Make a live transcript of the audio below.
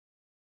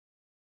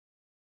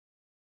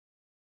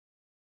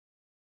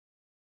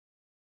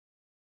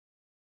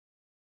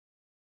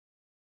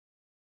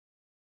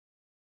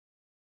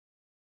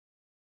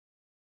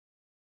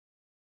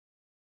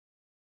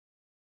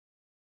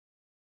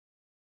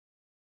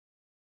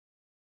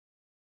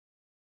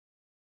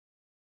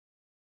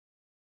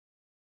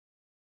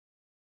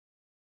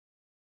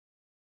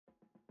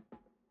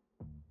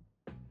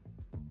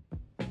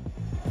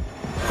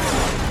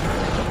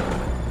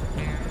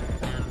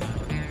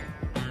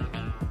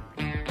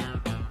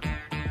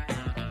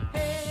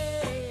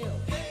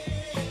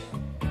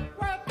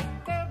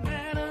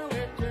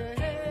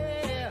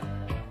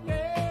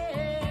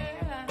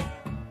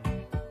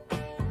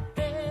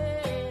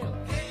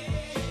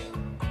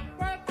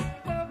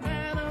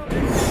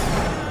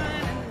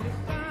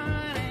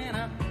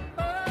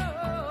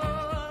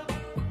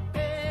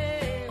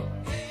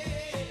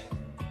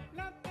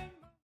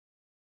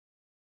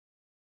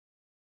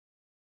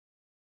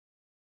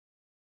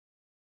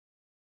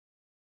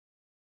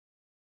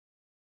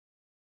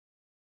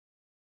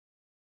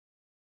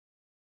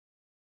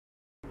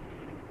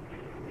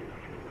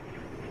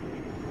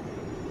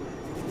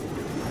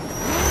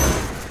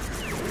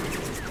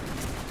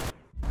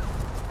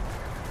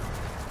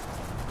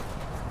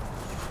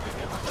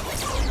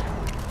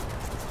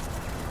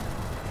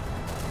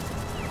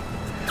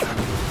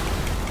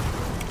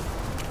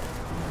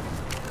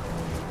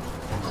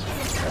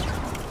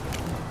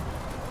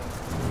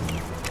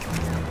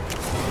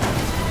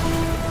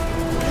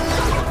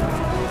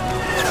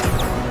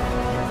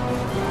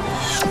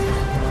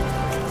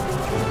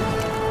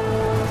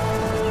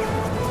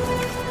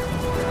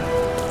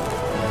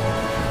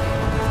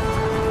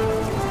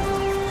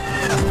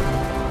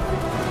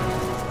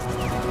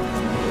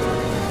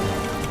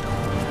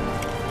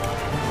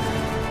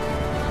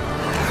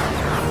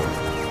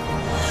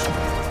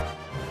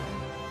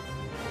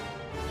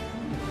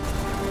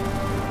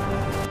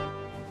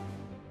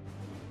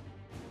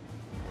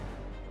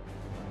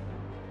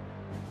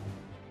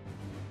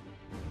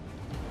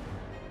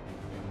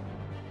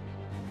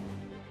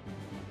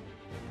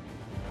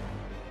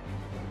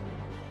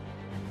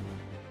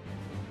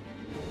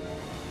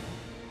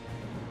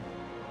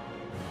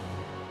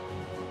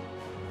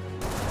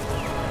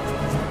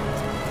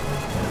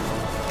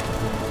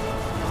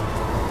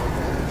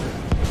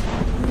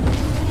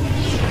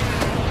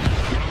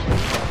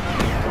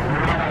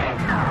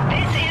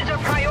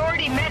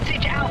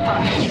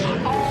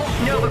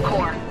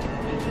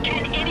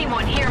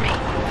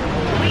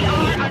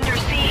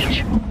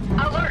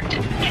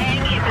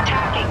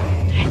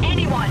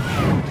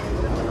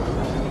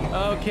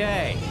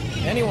Okay.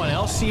 Anyone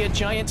else see a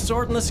giant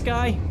sword in the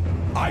sky?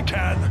 I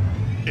can.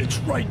 It's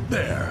right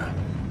there.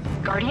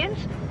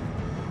 Guardians?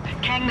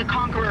 Kang the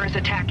Conqueror is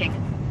attacking.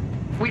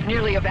 We've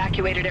nearly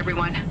evacuated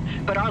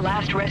everyone, but our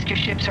last rescue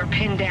ships are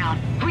pinned down.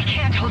 We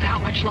can't hold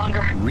out much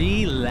longer.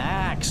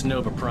 Relax,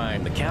 Nova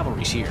Prime. The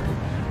cavalry's here.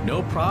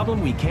 No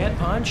problem we can't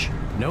punch.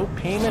 No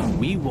payment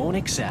we won't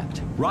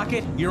accept.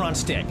 Rocket, you're on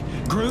stick.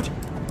 Groot,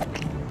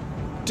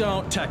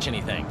 don't touch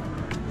anything.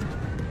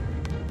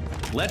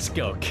 Let's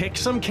go kick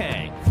some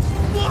Kang.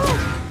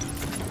 Whoa!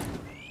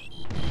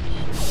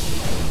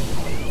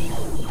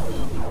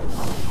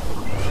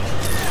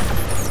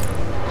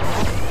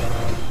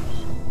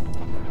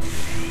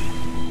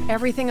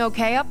 Everything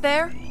okay up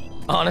there?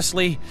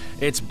 Honestly,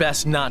 it's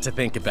best not to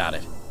think about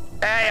it.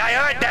 Hey, I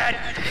heard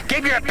that!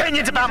 Keep your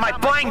opinions about my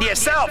playing to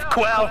yourself,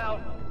 Quill!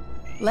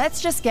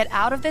 Let's just get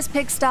out of this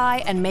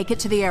pigsty and make it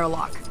to the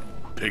airlock.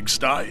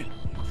 Pigsty?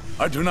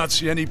 I do not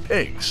see any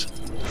pigs.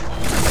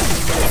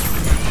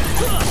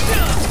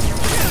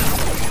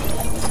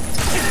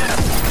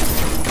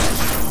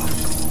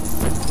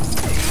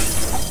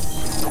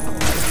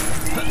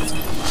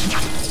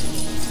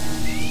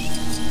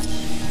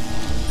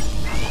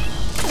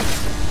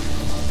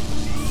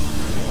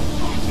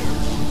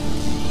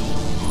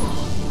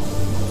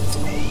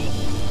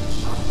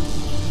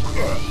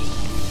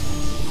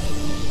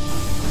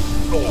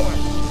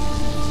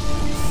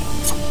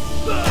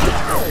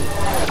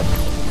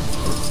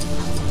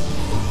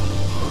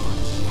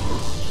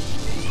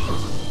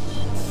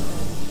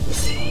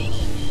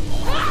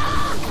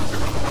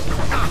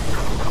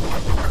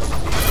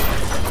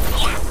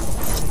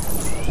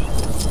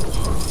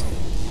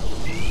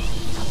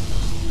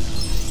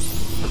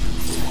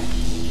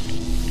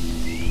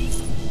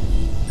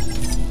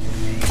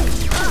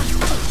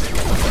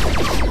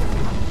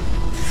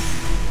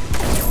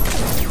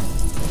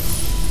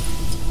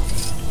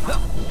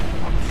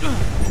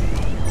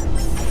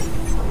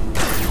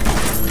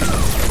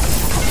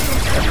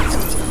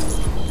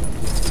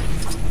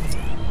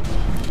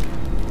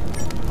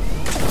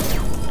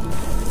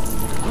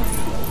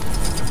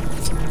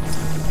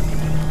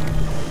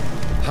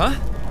 Huh?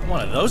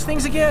 One of those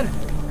things again?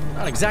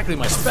 Not exactly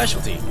my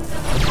specialty.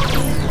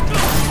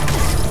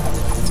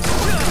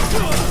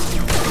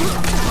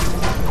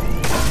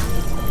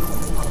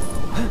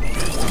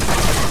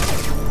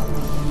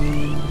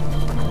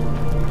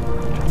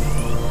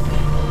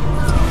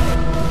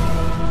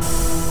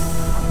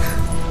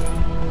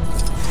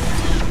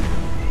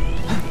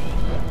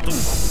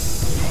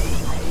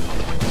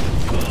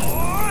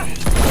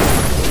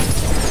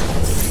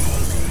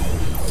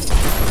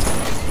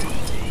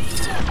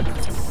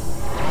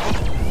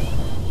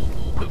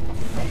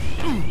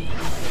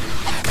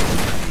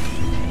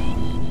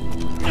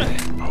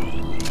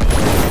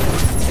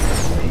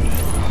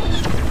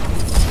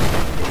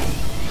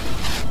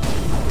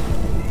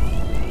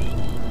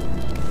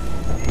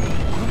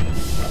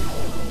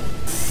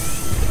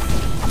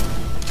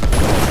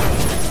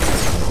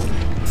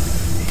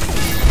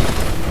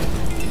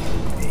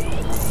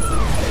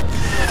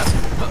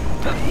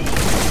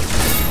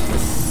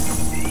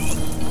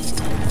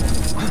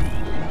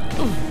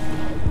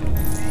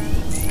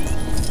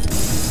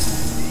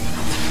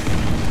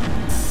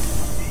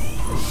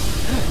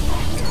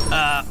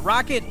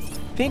 Rocket,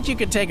 think you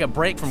could take a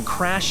break from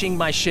crashing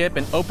my ship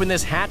and open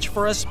this hatch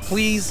for us,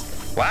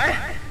 please? What?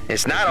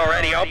 It's not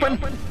already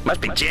open?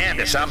 Must be jammed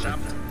or something.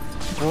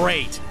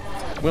 Great.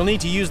 We'll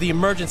need to use the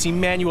emergency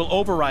manual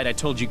override I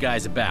told you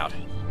guys about.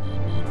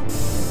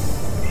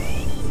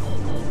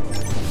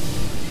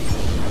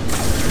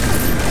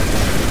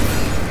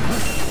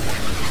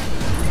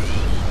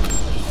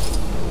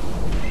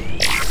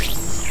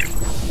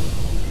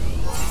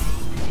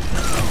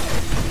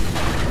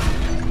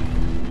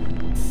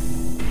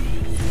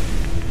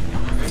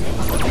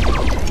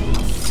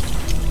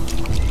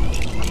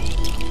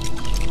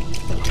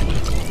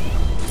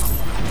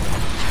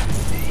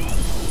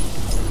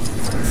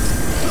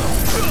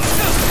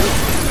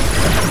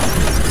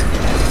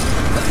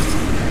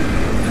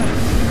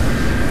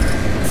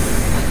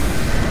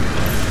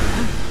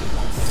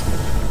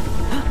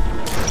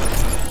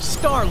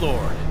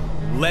 Star-Lord,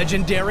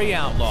 legendary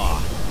outlaw.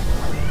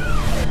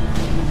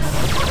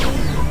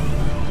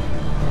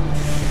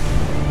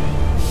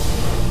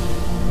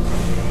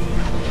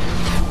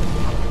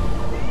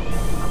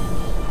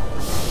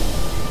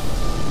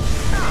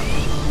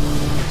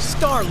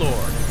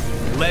 Star-Lord,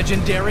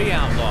 legendary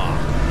outlaw.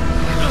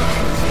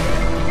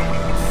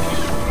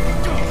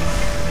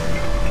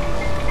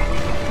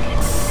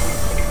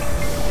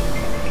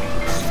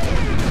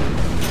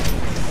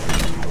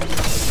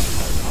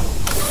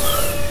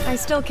 I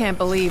still can't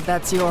believe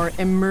that's your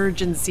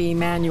emergency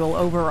manual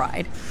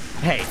override.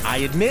 Hey, I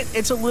admit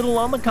it's a little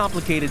on the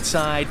complicated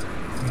side,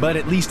 but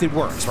at least it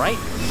works, right?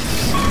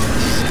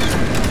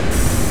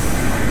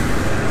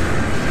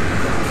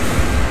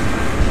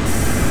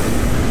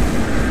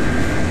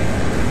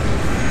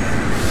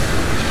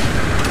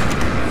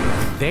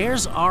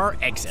 There's our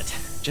exit.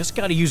 Just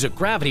gotta use a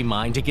gravity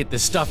mine to get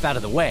this stuff out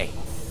of the way.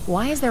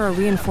 Why is there a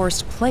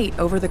reinforced plate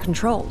over the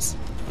controls?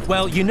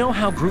 Well, you know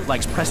how Groot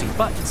likes pressing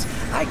buttons.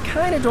 I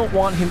kinda don't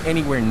want him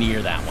anywhere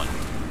near that one.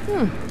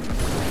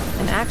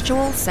 An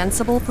actual,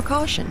 sensible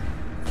precaution.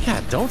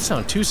 Yeah, don't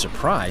sound too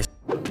surprised.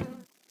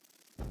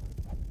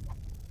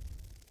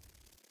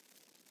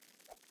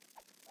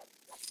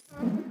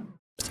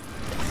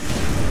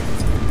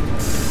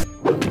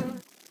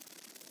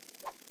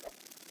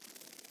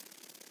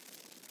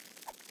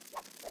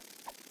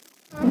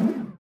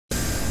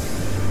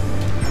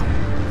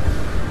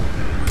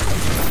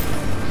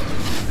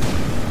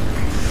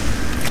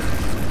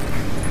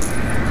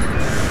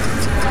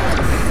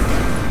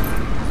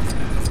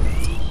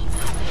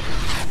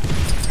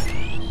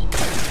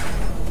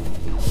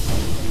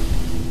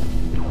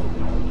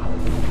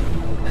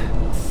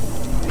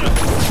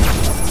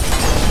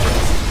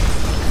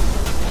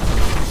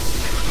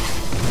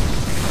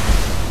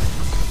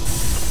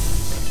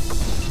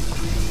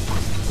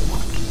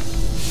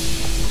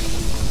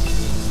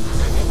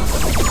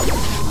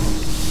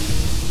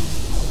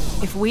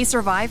 If we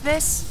survive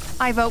this,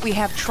 I vote we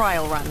have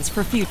trial runs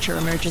for future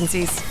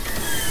emergencies.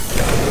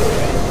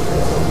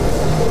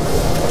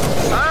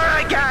 All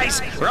right,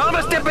 guys, we're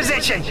almost in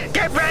position.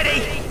 Get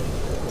ready.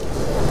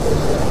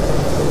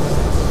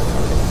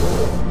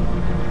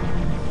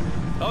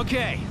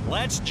 Okay,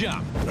 let's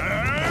jump.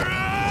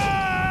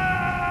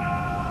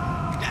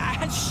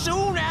 As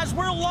soon as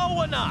we're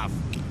low enough.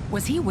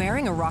 Was he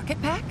wearing a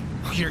rocket pack?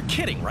 You're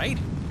kidding, right?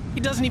 He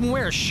doesn't even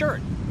wear a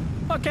shirt.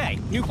 Okay,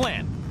 new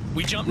plan.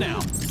 We jump now.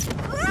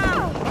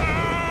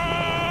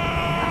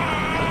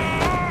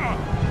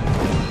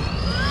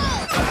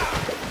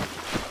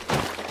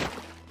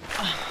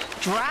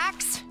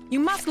 Drax, you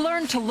must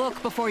learn to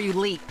look before you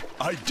leap.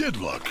 I did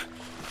look.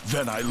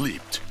 Then I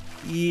leaped.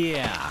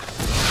 Yeah.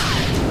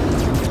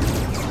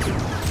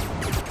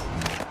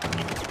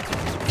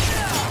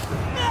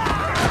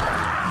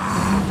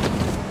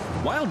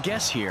 Wild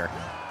guess here.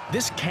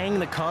 This Kang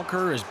the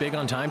Conqueror is big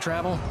on time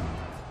travel?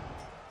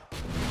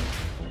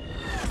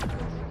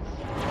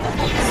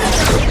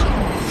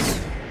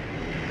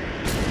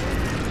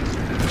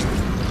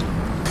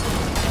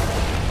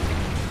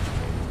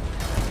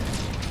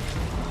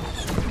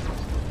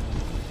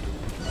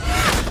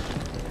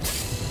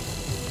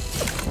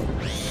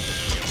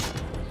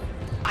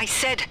 I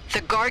said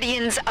the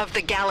Guardians of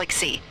the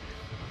Galaxy.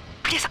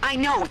 Yes, I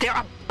know, they're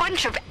a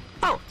bunch of...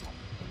 Oh,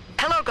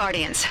 hello,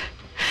 Guardians.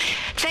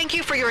 Thank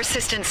you for your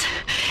assistance.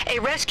 A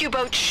rescue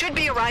boat should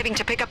be arriving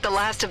to pick up the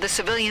last of the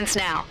civilians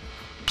now.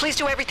 Please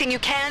do everything you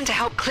can to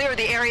help clear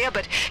the area,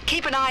 but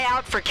keep an eye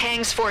out for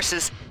Kang's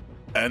forces.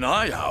 An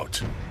eye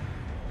out?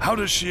 How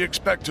does she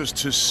expect us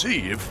to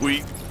see if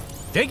we...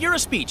 Figure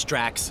of speech,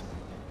 Drax.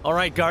 All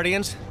right,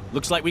 Guardians.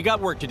 Looks like we got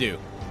work to do.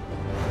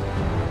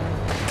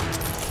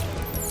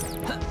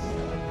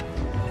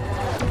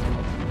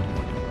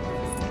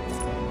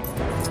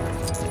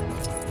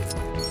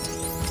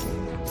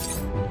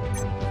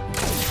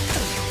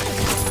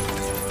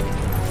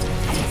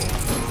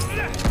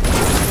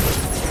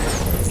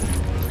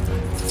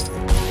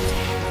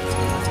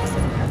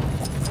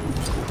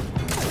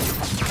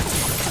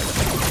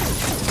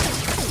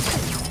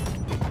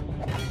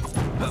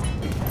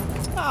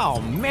 Oh,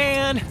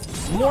 man!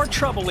 More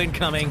trouble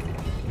incoming!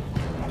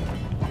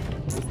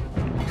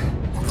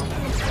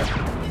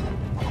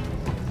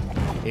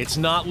 It's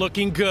not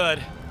looking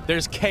good.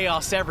 There's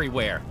chaos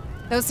everywhere.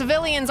 Those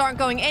civilians aren't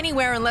going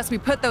anywhere unless we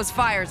put those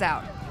fires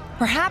out.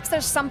 Perhaps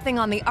there's something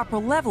on the upper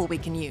level we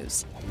can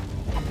use.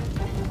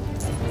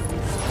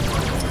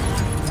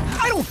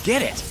 I don't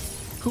get it.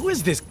 Who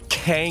is this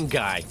Kang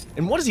guy?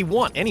 And what does he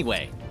want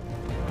anyway?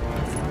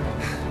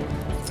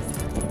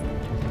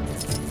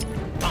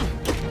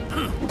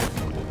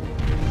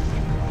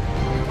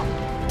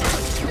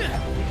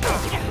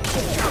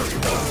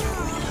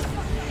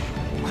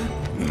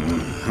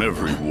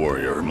 Every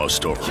warrior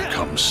must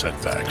overcome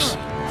setbacks.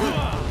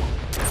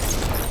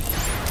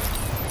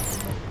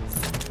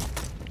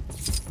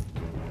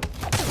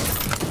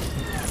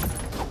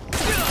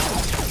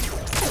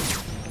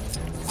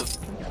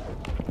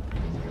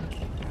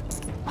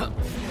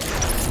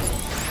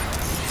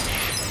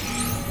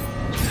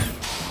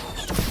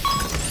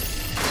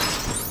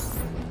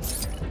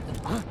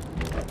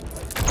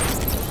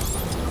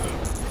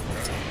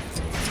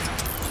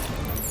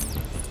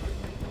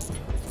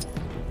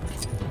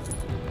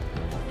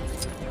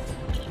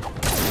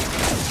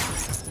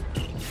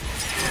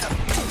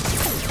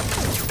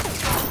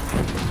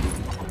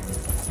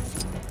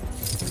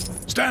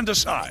 Stand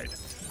aside.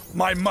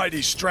 My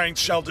mighty strength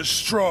shall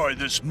destroy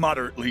this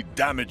moderately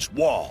damaged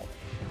wall.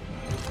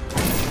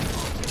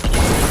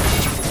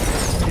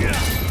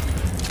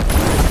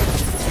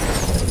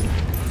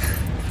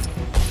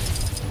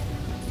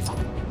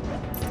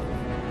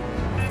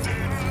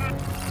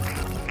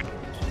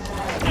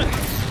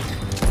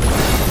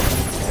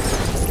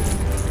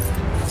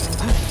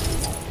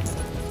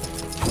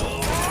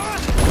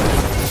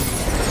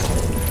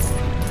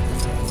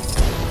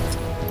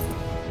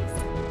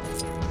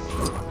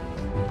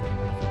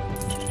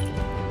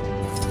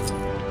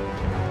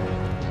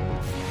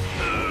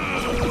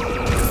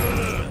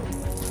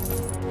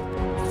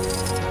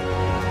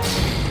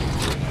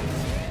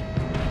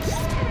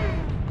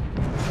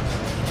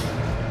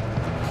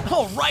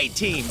 All right,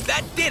 team,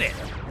 that did it!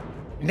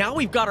 Now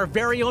we've got our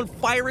very own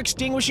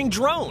fire-extinguishing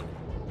drone!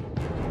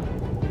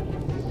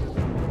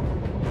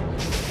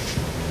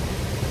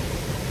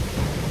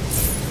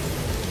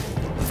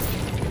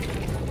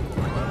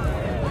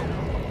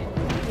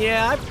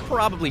 Yeah, I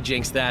probably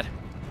jinxed that.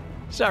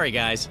 Sorry,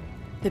 guys.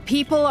 The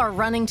people are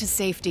running to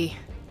safety.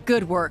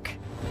 Good work.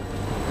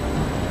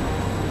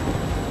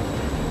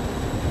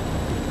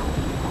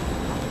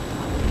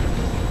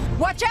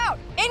 Watch out!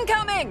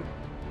 Incoming!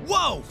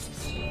 Whoa!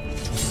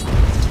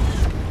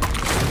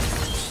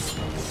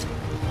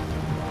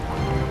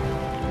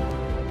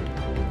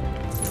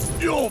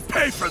 You'll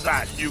pay for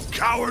that, you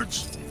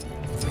cowards!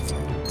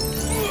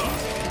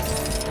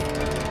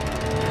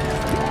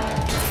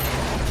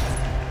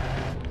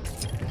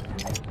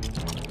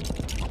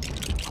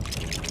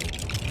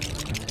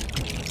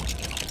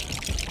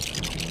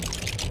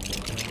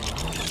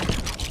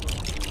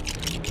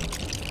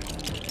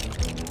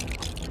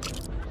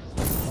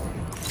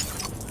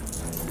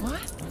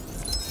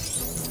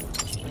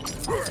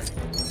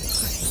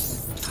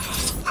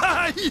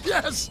 Ah,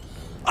 yes!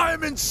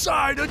 I'm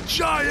inside a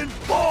giant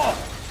ball!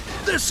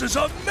 This is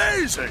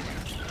amazing!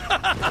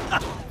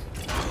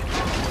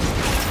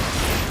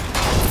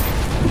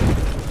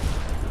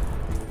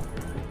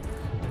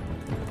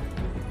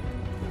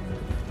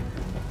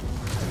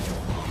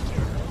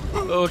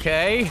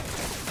 Okay,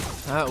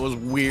 that was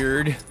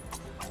weird.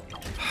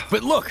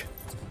 But look,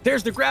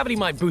 there's the gravity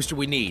mine booster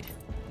we need.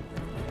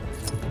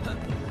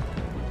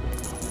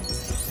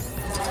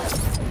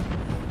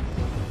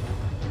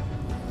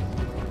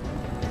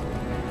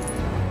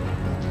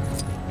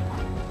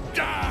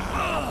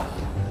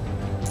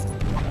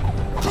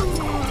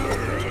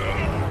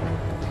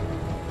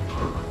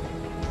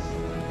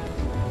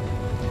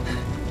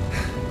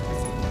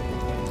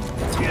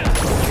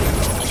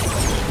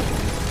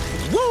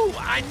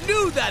 I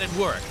knew that'd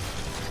work!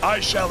 I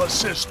shall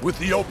assist with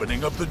the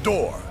opening of the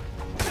door.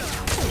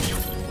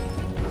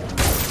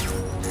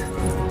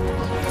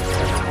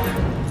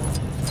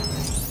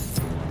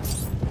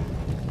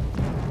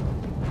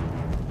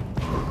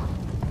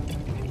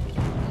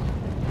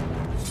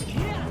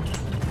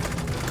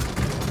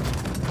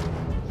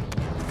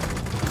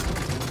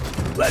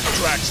 Let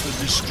Drax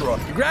the Destroyer.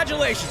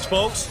 Congratulations,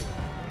 folks!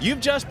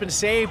 You've just been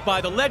saved by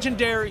the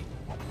legendary...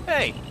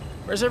 Hey,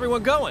 where's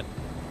everyone going?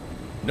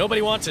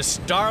 Nobody wants a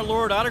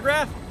Star-Lord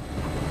autograph?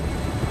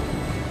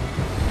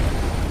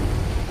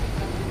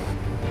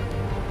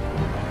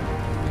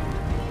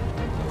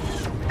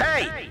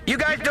 Hey, you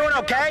guys doing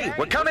okay?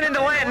 We're coming into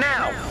land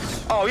now.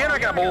 Oh, you're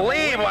not gonna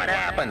believe what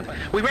happened.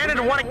 We ran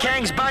into one of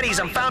Kang's buddies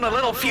and found a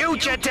little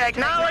future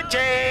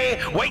technology.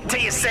 Wait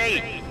till you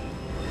see.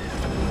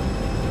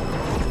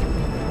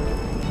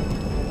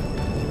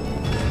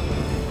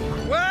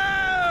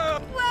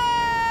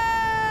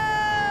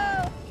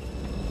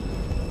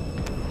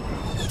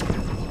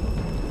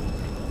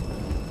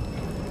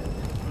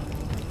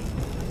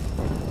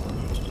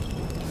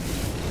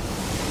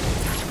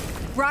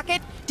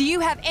 Rocket, do you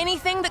have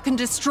anything that can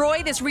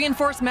destroy this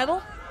reinforced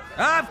metal?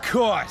 Of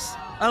course!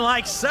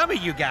 Unlike some of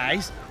you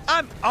guys,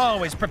 I'm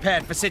always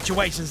prepared for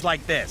situations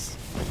like this.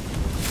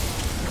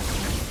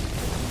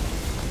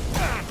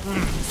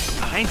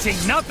 I ain't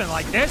seen nothing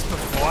like this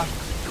before.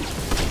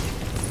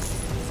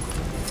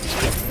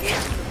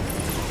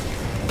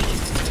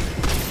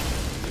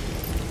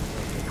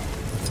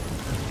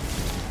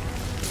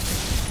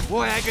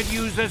 Boy, I could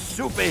use a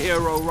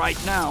superhero right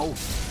now.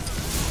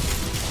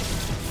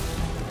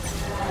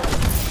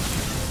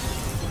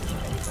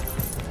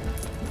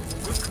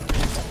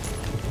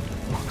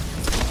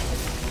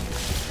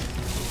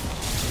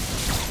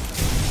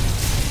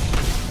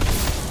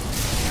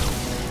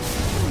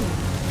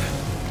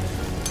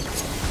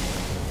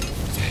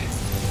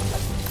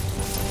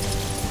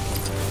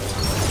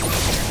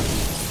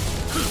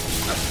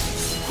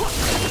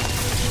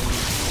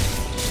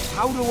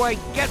 How do I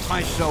get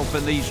myself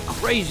in these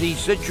crazy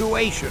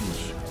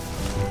situations?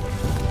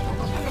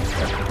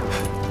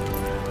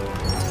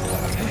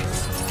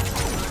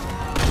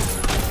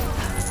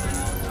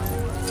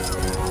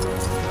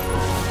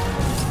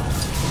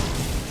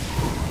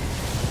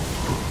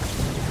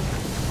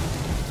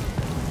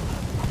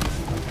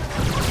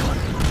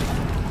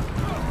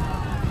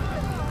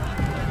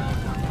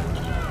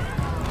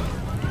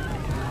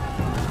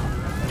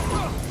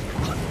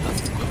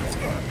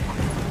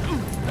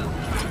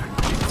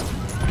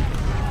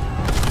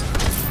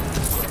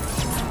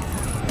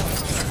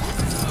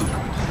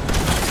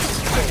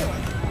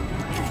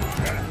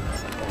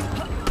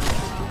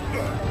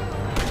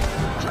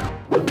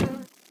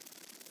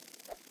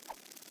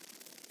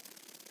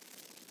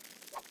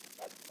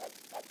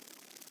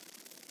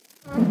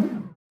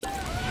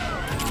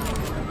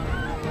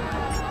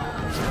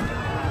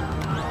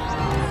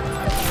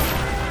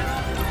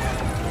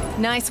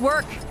 Nice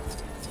work.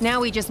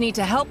 Now we just need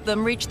to help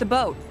them reach the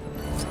boat.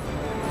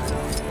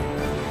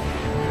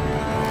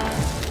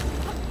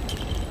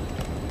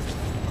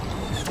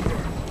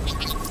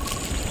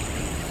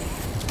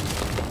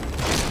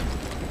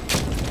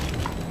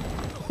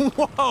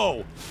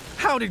 Whoa!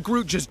 How did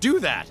Groot just do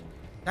that?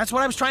 That's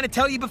what I was trying to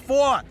tell you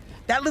before.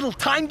 That little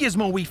time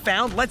gizmo we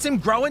found lets him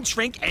grow and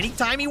shrink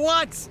anytime he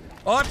wants.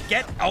 Or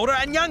get older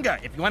and younger,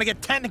 if you want to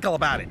get technical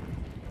about it.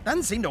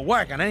 Doesn't seem to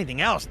work on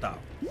anything else, though.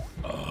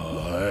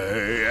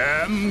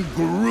 I am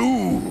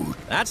Groot.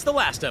 That's the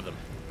last of them.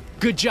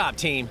 Good job,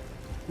 team.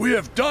 We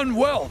have done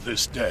well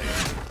this day.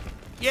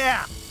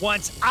 Yeah,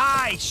 once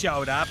I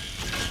showed up.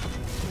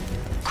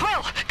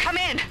 Quill, come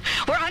in.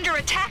 We're under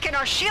attack and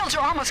our shields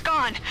are almost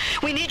gone.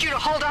 We need you to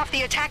hold off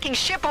the attacking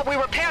ship while we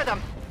repair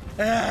them.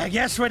 I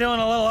guess we're doing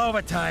a little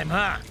overtime,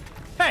 huh?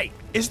 Hey,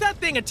 is that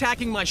thing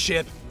attacking my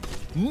ship?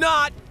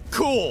 Not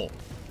cool!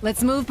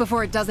 Let's move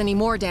before it does any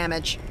more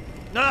damage.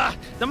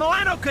 The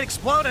Milano could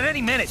explode at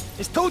any minute.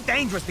 It's too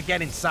dangerous to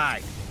get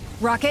inside.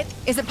 Rocket,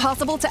 is it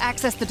possible to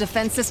access the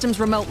defense systems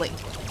remotely?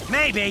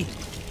 Maybe.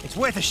 It's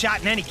worth a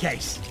shot in any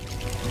case.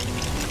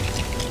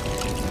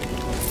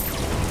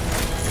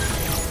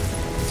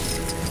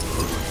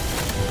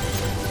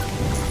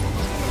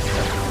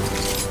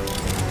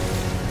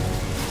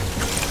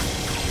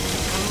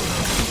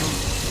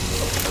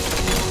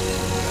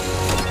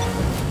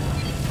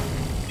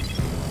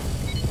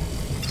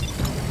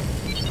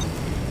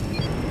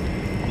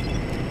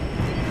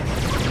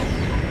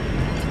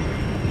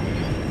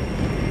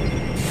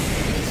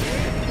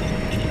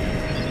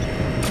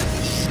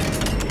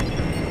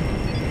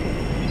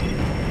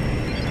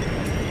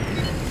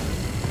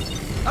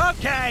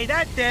 Okay,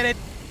 that did it.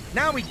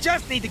 Now we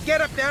just need to get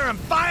up there and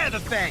fire the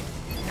thing.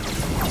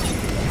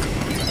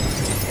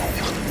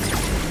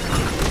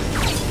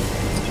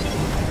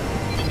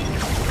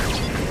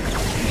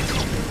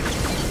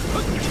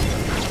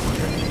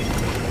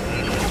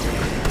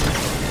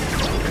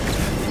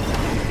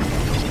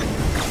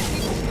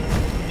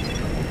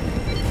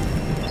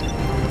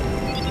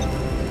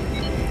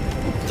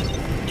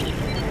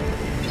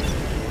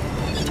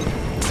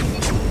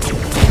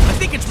 I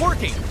think it's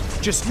working.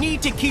 Just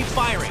need to keep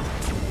firing.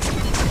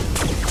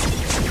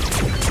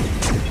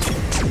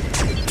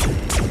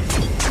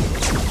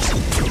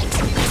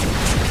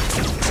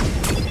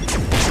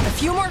 A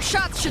few more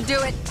shots should do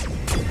it.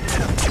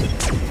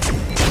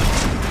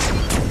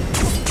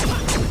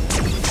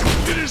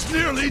 It is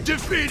nearly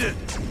defeated.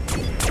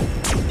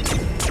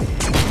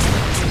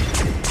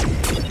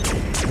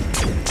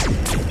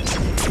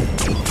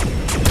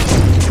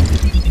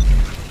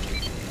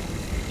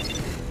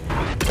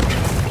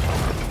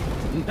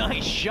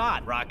 Nice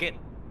shot, Rocket.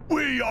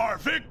 We are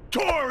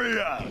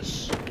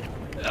victorious.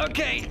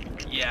 Okay,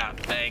 yeah,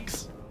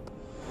 thanks.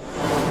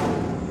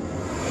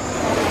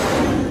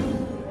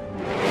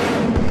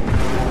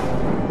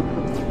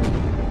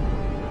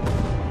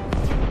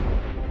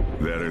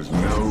 There is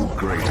no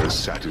greater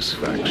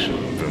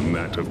satisfaction than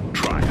that of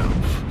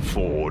triumph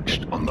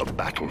forged on the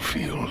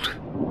battlefield.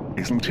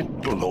 Isn't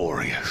it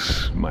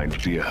glorious, my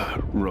dear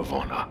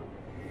Ravonna?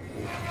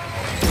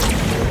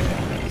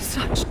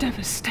 Such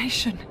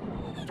devastation.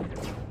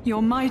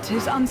 Your might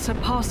is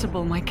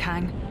unsurpassable, my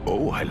Kang.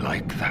 Oh, I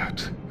like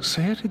that.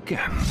 Say it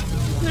again.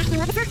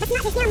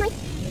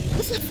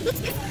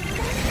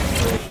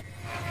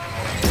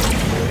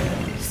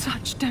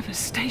 Such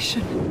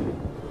devastation.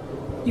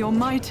 Your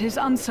might is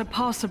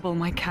unsurpassable,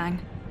 my Kang.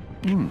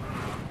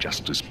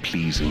 Just as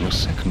pleasing a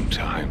second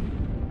time.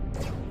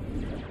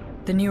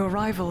 The new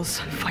arrivals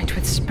fight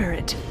with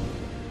spirit.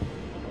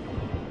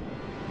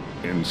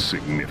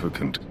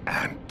 Insignificant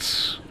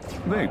ants.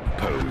 They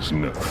pose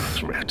no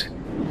threat.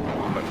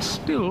 But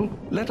still,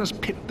 let us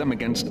pit them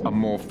against a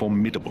more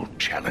formidable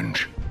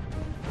challenge.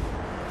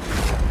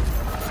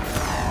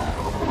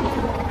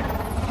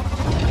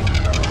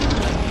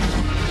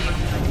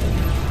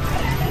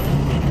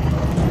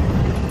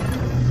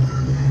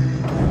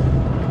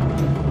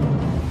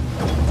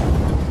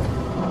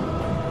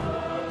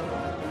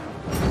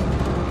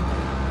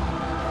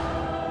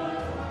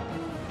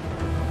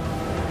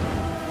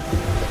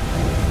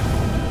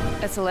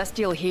 A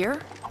Celestial here?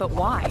 But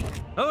why?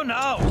 Who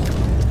knows?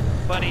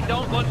 But he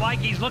don't look like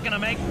he's looking to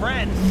make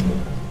friends.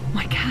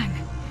 My Kang,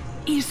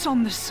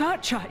 Isom the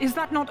Searcher, is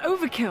that not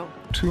overkill?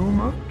 Too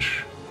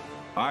much?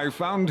 I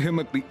found him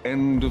at the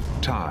end of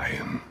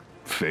time,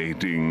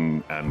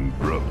 fading and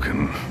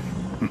broken.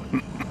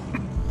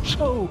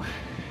 So,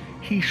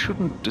 he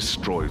shouldn't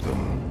destroy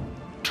them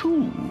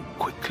too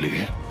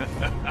quickly.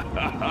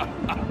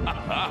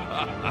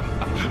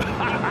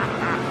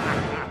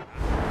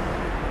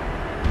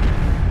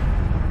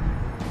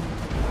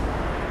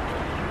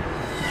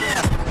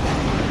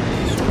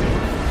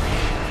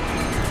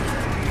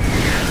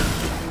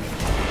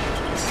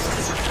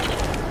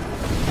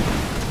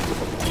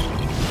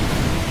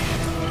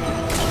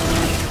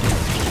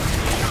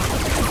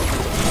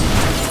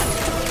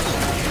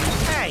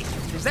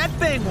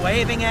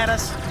 Waving at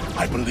us?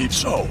 I believe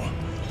so.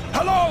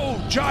 Hello,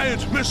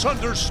 giant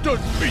misunderstood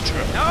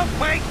creature. No,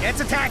 wait,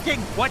 it's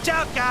attacking. Watch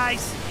out,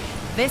 guys.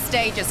 This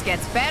day just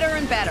gets better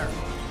and better.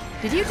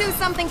 Did you do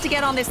something to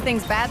get on this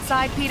thing's bad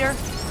side, Peter?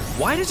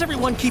 Why does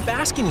everyone keep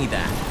asking me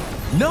that?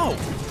 No,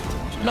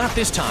 not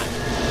this time.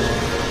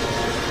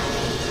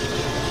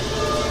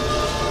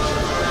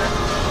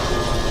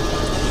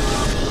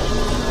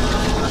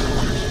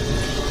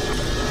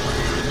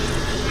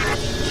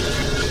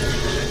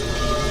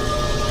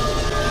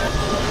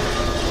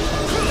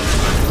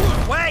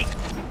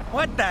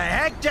 What the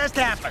heck just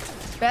happened?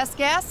 Best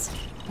guess?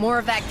 More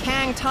of that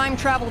Kang time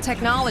travel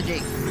technology.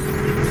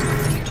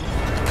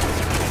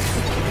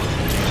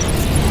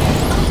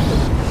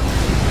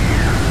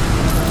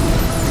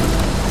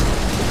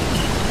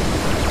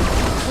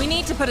 We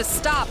need to put a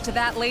stop to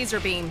that laser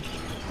beam.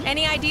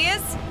 Any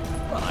ideas?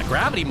 Well, a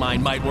gravity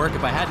mine might work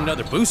if I had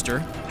another booster.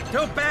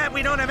 Too bad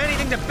we don't have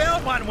anything to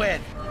build one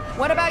with.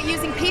 What about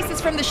using pieces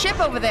from the ship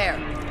over there?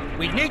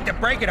 We need to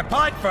break it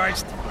apart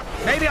first.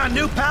 Maybe our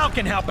new pal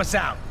can help us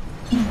out.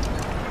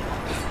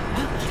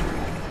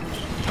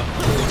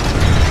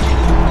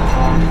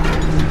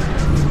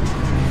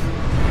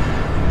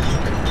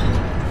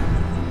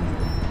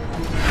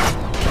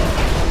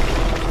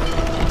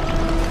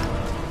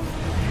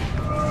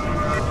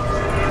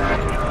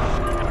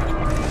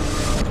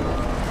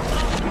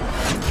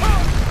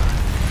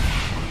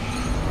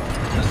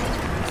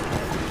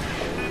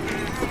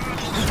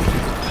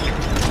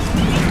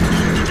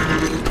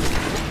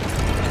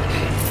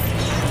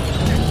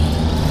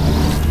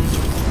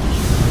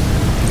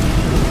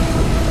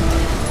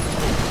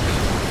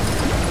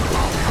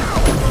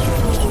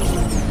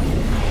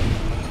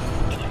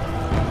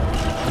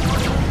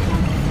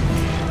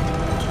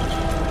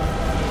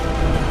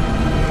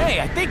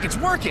 It's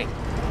working!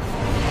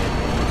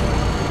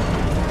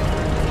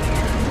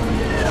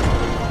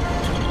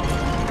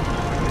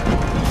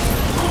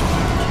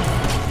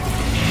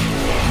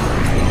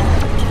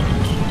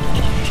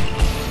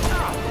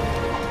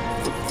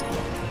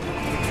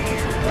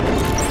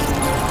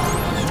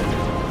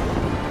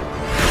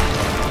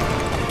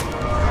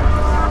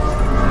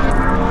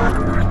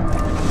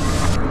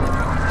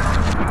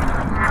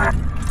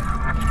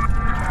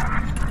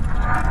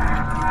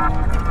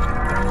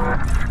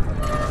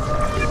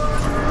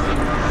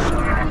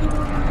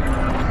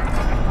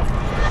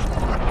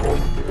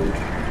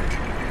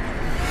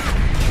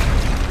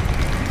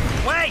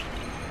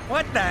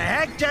 What the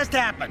heck just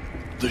happened?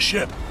 The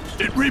ship,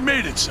 it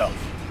remade itself.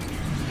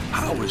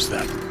 How is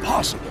that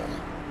possible?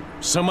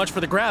 So much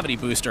for the gravity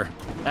booster.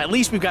 At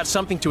least we've got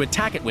something to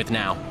attack it with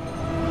now.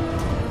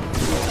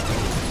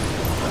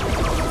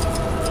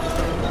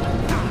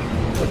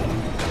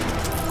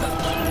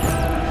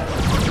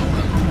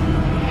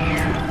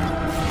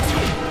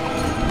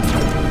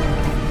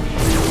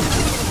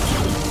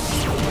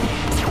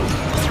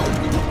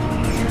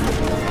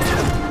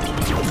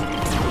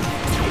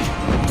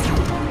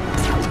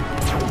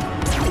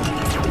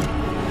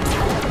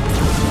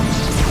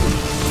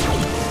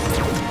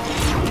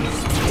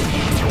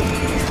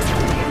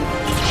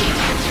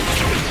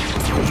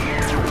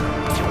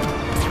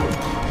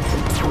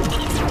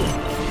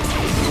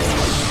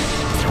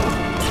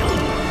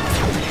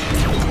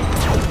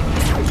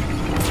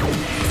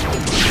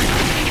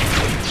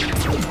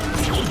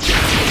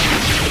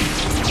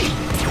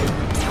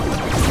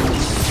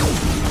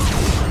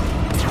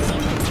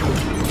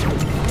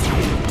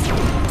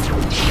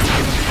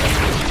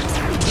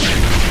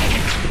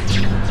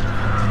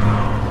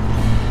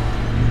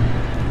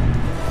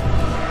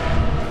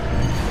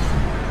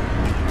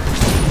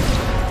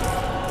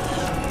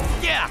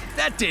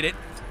 did it.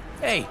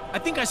 Hey, I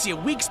think I see a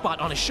weak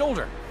spot on his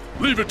shoulder.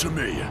 Leave it to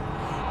me.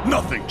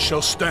 Nothing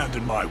shall stand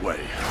in my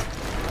way.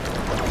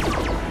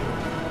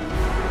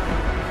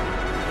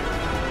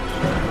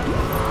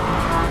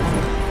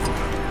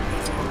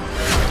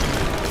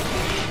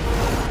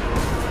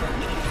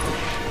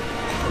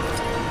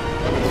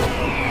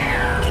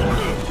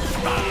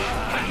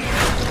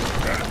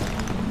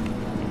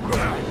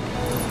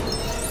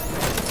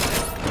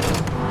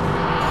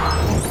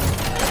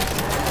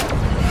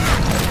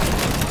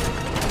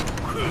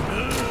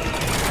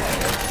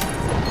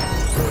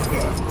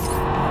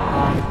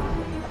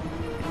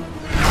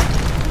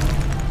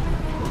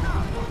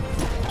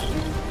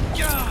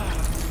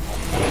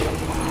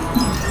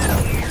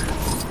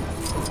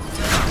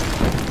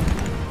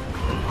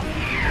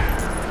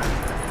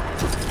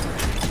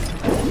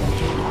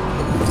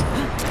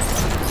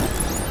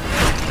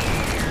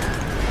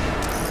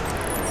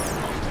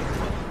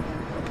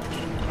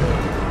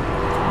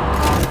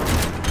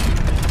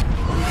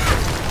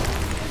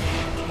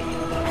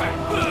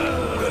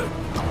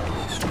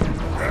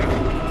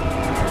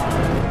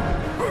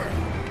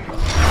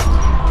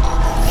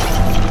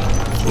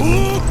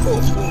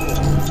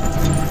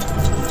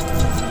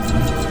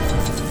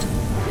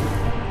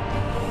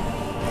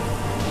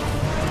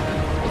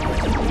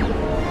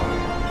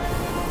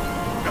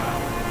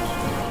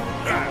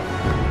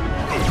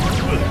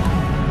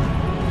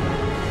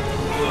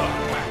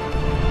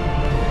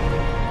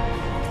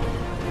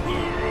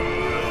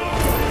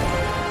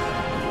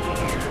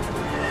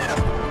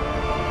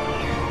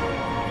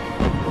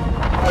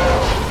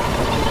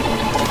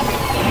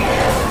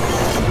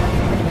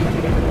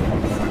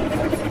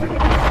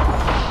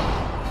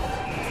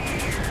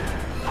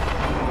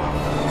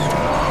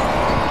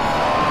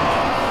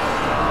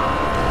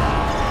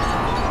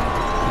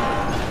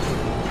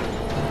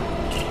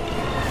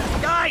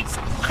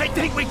 I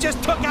think we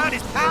just took out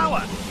his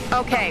power.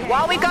 Okay,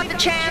 while we got the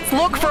chance,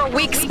 look for a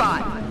weak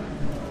spot.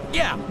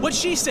 Yeah, what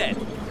she said.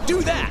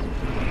 Do that.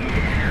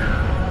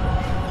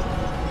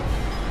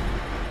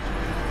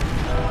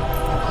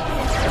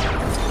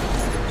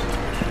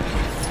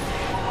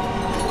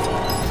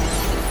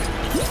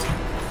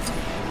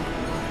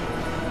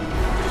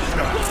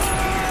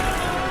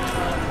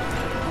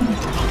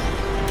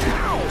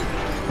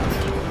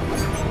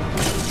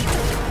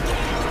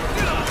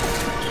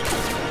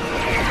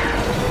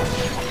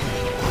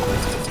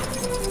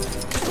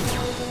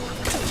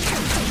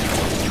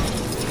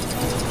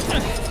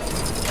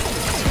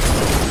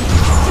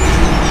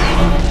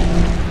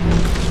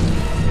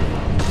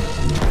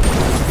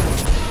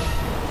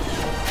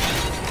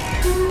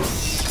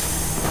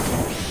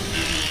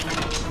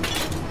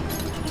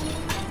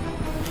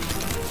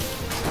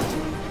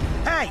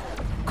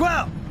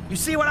 You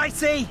see what I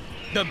see?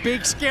 The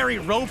big scary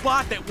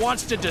robot that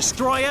wants to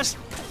destroy us?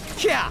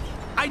 Yeah,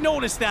 I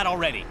noticed that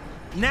already.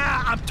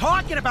 Nah, I'm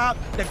talking about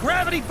the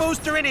gravity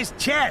booster in his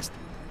chest.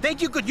 Think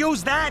you could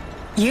use that?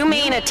 You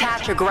mean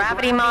attach a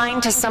gravity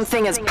mine to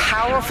something as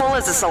powerful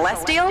as a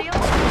Celestial?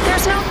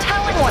 There's no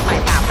telling what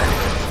might happen.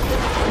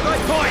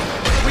 Good point.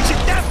 We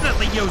should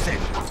definitely use it.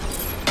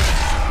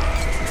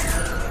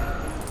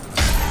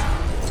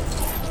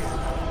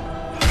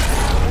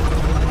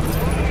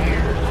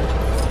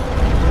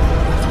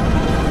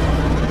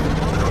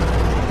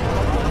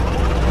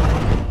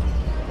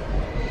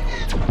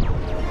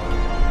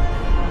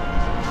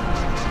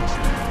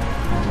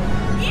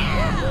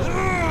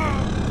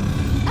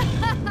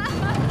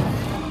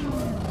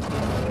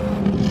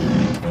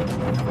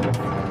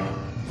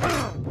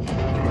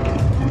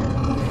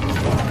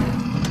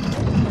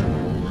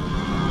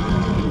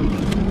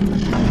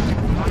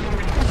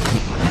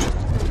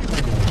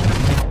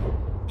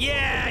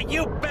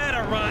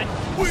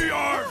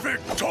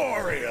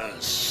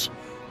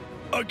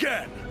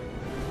 Again.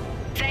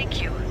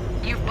 Thank you.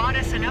 You've bought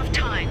us enough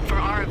time for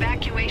our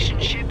evacuation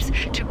ships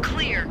to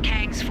clear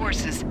Kang's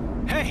forces.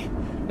 Hey,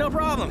 no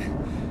problem.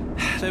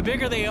 The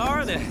bigger they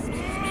are,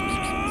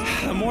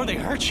 the more they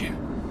hurt you.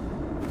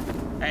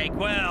 Hey,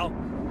 Quill,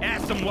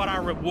 ask them what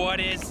our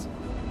reward is.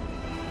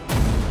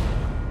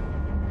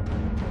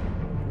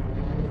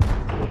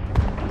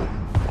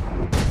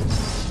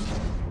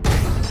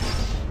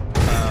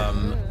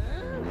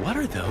 What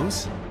are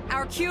those?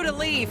 Our cue to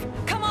leave.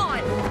 Come on!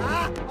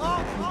 I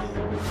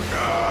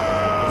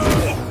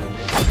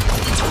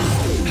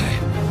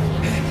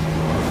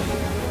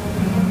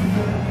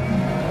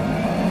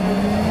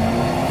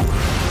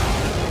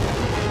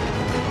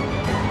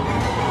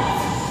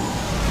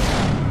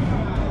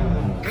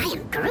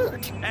am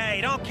Groot.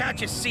 Hey, don't count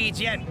your seeds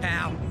yet,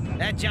 pal.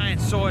 That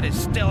giant sword is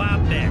still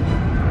out there.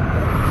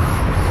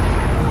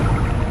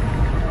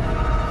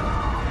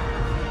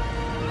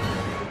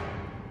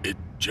 It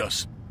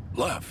just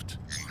left.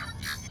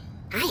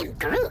 I am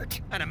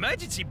Groot. An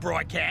emergency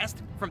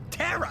broadcast from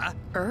Terra?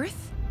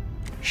 Earth?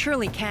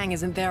 Surely Kang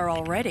isn't there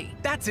already.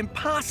 That's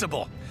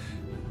impossible.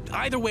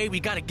 Either way, we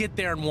gotta get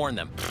there and warn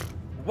them.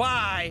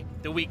 Why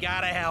do we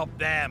gotta help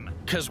them?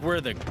 'Cause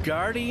we're the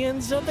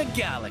Guardians of the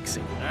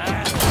Galaxy.